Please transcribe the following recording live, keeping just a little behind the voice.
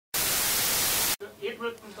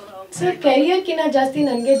Sir ಕೆರಿಯರ್ಕಿಂತ ಜಾಸ್ತಿ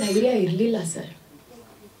ನನಗೆ ಧೈರ್ಯ ಇರಲಿಲ್ಲ ಸರ್.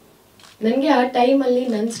 ನನಗೆ ಆ ಟೈಮಲ್ಲಿ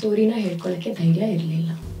ನನ್ನ ಸ್ಟೋರಿನ ಹೇಳ್ಕೊಳ್ಳೋಕ್ಕೆ ಧೈರ್ಯ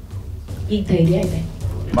ಇರಲಿಲ್ಲ. ಈಗ ಧೈರ್ಯ ಇದೆ.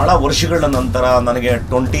 ಭಾಳ ವರ್ಷಗಳ ನಂತರ ನನಗೆ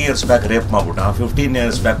 20 years ಬ್ಯಾಕ್ ರೇಪ್ ಮಾಡ್ಬಿಟ್ಟ, 15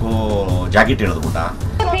 years back jacket ಹಿಡಿದ್ಬಿಟ್ಟ.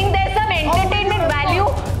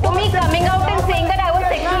 Coming out and saying that I was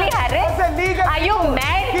sexually harassed? Are you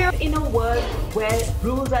mad? In a world where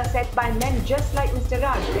rules are set by men, just like Mr.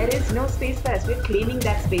 Raj, there is no space for us. We're claiming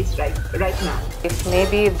that space right now.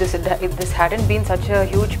 If this hadn't been such a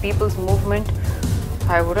huge people's movement,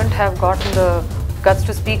 I wouldn't have gotten the guts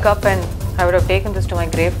to speak up, and I would have taken this to my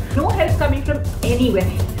grave. No help coming from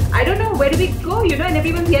anywhere. I don't know, where do we go, and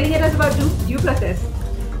everyone's yelling at us about due process.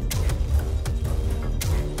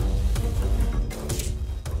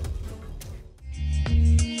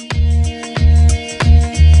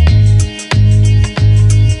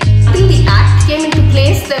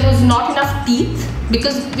 There was not enough teeth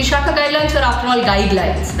because Vishaka guidelines were after all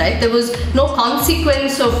guidelines, right? There was no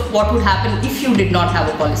consequence of what would happen if you did not have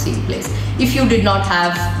a policy in place, if you did not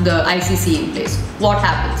have the ICC in place. What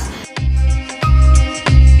happens?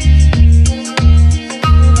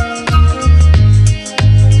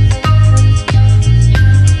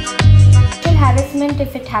 Harassment,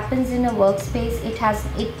 if it happens in a workspace,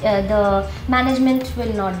 the management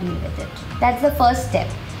will not deal with it. That's the first step.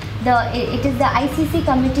 It is the ICC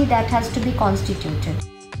committee that has to be constituted.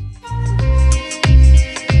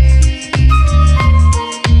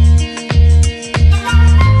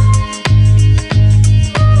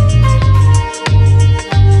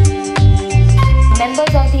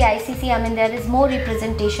 Members of the ICC, there is more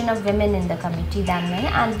representation of women in the committee than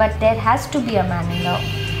men, but there has to be a man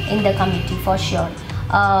in the committee for sure,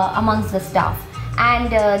 amongst the staff.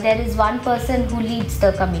 And there is one person who leads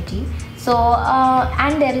the committee. So,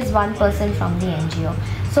 and there is one person from the NGO.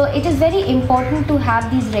 So, it is very important to have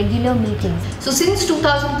these regular meetings. So, since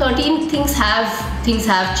 2013, things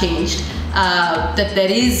have changed. That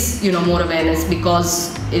there is, more awareness because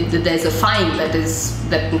there's a fine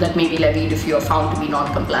that may be levied if you are found to be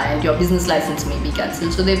non-compliant. Your business license may be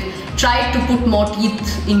cancelled. So, they've tried to put more teeth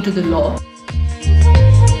into the law.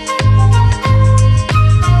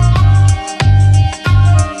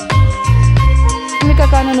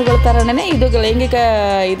 ಕಾನೂನುಗಳ ಥರನೇ ಇದು ಲೈಂಗಿಕ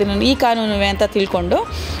ಈ ಕಾನೂನುವೆ ಅಂತ ತಿಳ್ಕೊಂಡು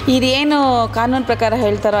ಇದೇನು ಕಾನೂನು ಪ್ರಕಾರ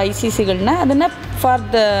ಹೇಳ್ತಾರೋ ICCಗಳನ್ನ ಅದನ್ನು ಫಾರ್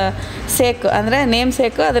ದ ಸೇಕ್ ಅಂದರೆ ನೇಮ್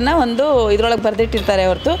ಸೇಕ್ ಅದನ್ನು ಒಂದು ಇದರೊಳಗೆ ಬರೆದಿಟ್ಟಿರ್ತಾರೆ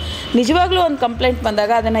ಹೊರತು ನಿಜವಾಗ್ಲೂ ಒಂದು ಕಂಪ್ಲೇಂಟ್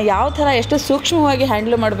ಬಂದಾಗ ಅದನ್ನು ಯಾವ ಥರ ಎಷ್ಟು ಸೂಕ್ಷ್ಮವಾಗಿ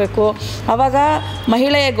ಹ್ಯಾಂಡ್ಲ್ ಮಾಡಬೇಕು, ಆವಾಗ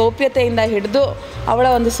ಮಹಿಳೆಯ ಗೌಪ್ಯತೆಯಿಂದ ಹಿಡಿದು ಅವಳ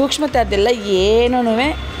ಒಂದು ಸೂಕ್ಷ್ಮತೆ ಅದೆಲ್ಲ ಏನೂ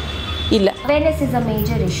ಇಲ್ಲ. Awareness is a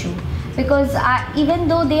major issue because even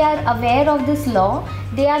though they are aware of this law,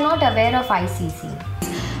 they are not aware of ICC.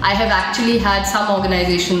 I have actually had some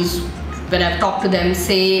organizations, when I've talked to them,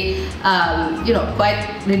 say, quite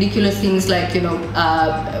ridiculous things like,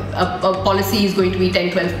 a policy is going to be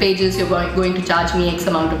 10-12 pages, you're going to charge me X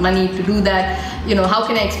amount of money to do that. How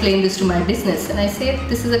can I explain this to my business? And I say,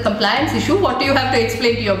 this is a compliance issue. What do you have to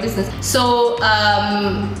explain to your business? So,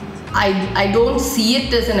 I don't see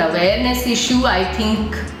it as an awareness issue. I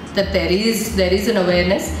think that there is an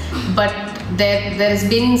awareness, but there has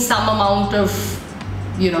been some amount of,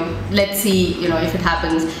 let's see, if it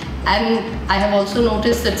happens. And I have also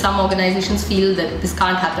noticed that some organizations feel that this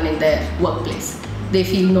can't happen in their workplace. They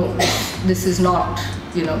feel, no, this is not,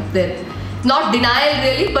 they're not denial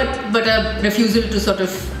really, but a refusal to sort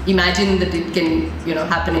of imagine that it can,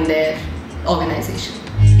 happen in their organization.